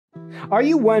Are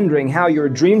you wondering how your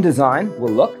dream design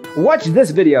will look? Watch this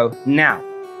video now.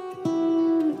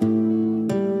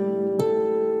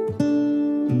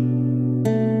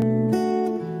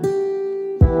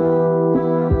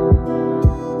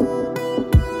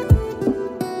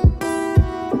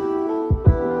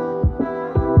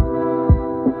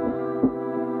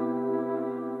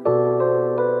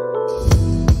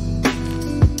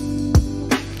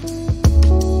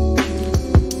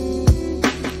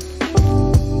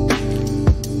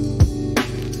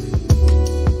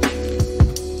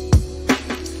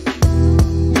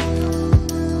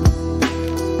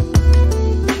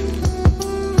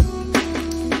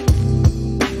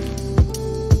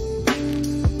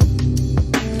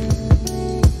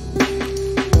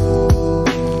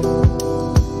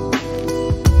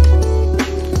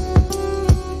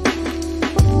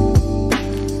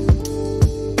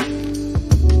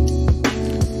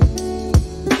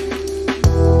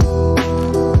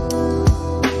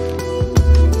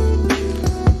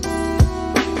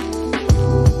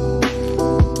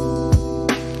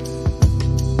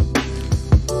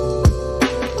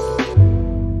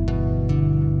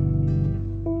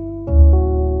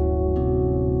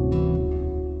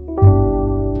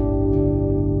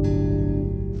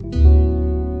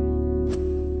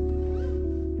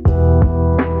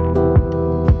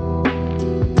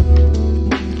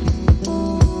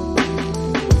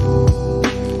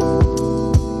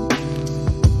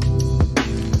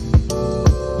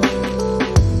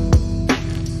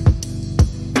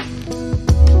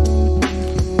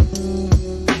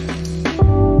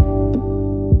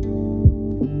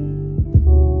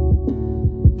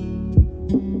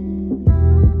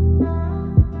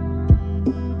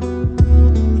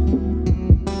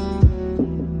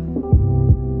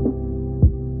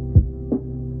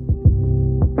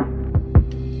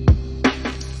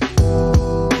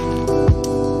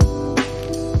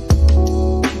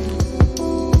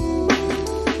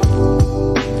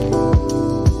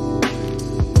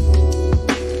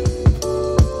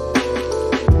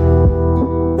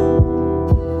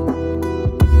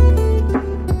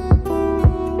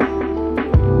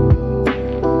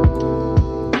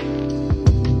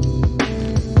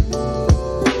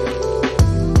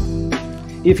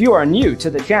 If you are new to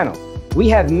the channel, we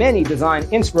have many design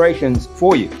inspirations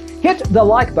for you. Hit the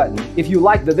like button if you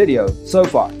like the video so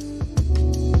far.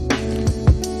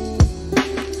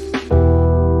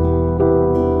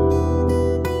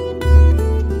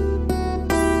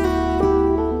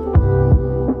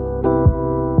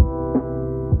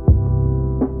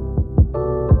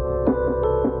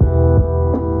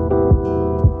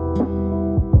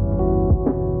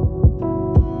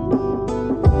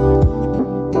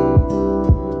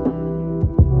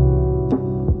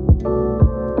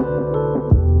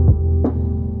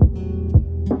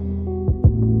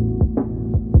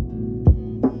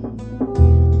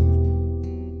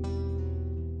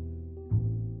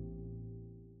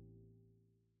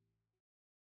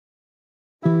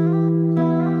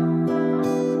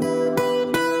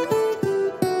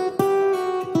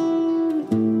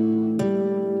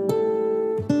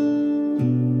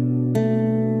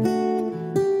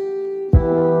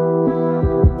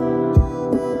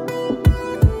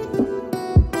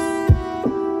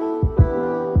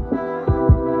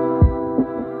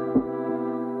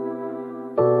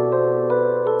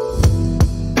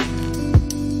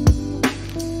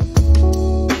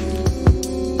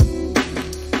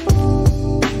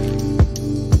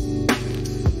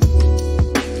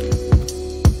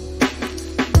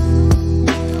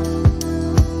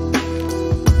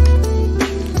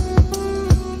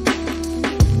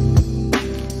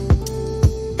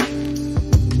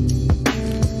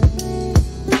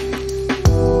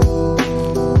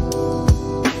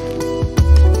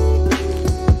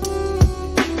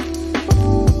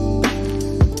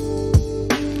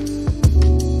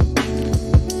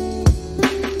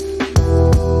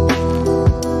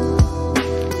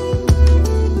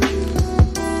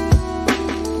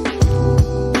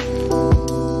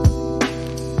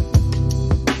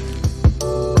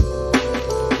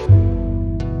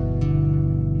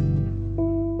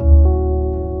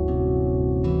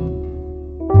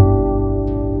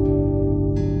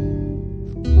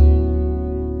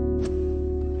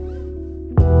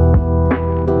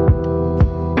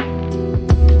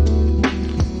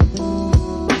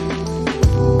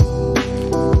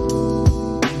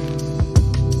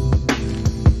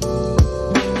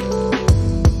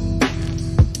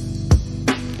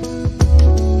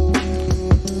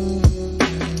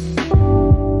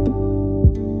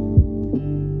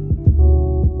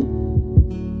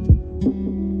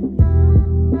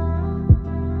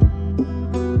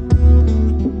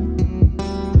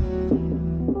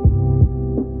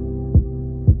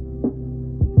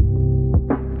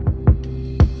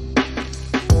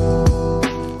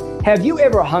 Have you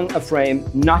ever hung a frame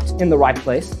not in the right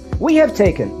place? We have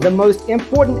taken the most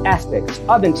important aspects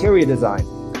of interior design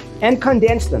and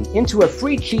condensed them into a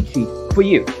free cheat sheet for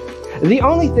you. The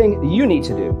only thing you need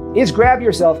to do is grab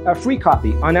yourself a free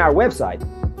copy on our website,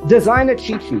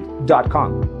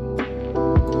 designercheatsheet.com.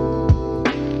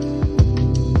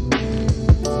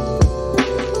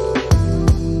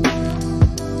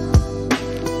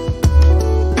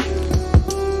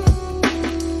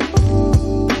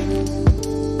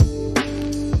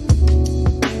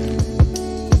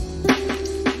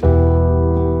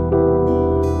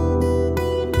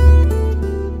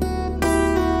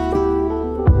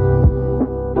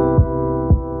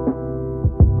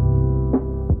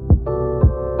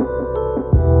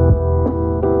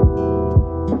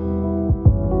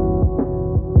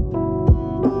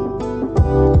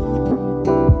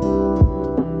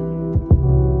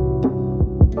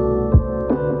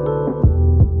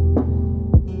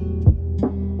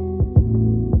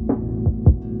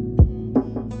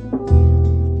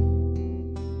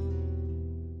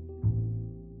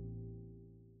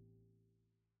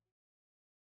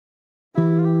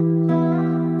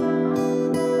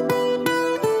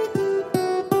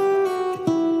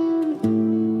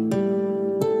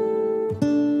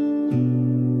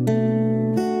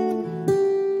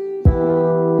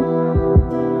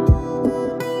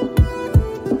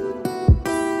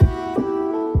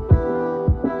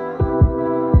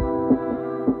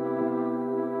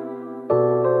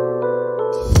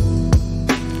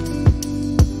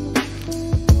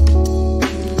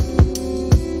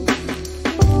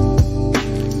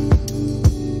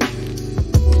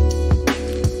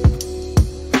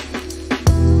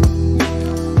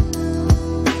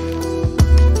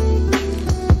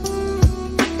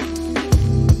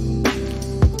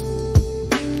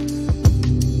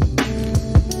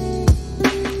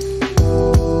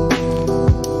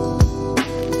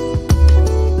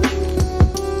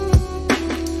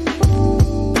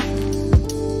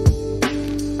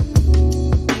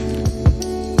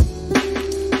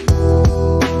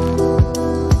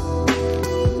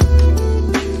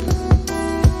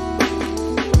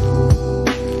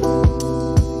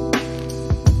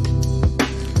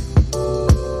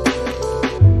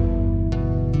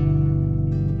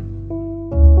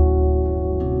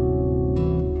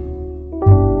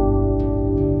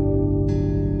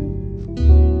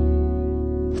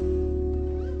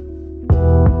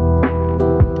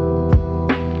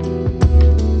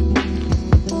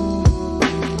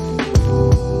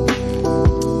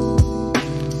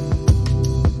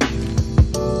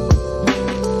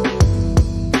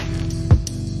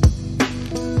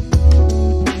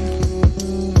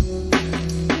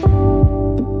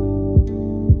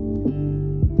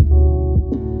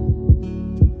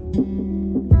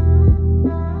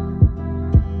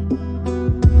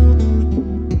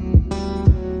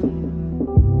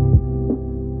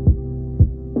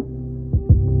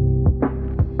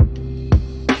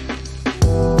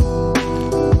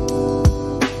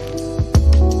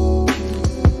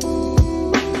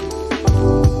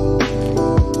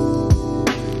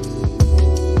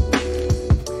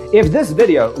 If this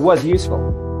video was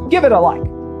useful, give it a like.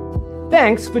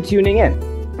 Thanks for tuning in.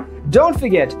 Don't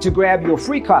forget to grab your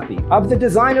free copy of the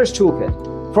Designer's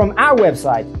Toolkit from our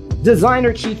website,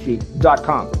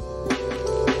 designercheatsheet.com.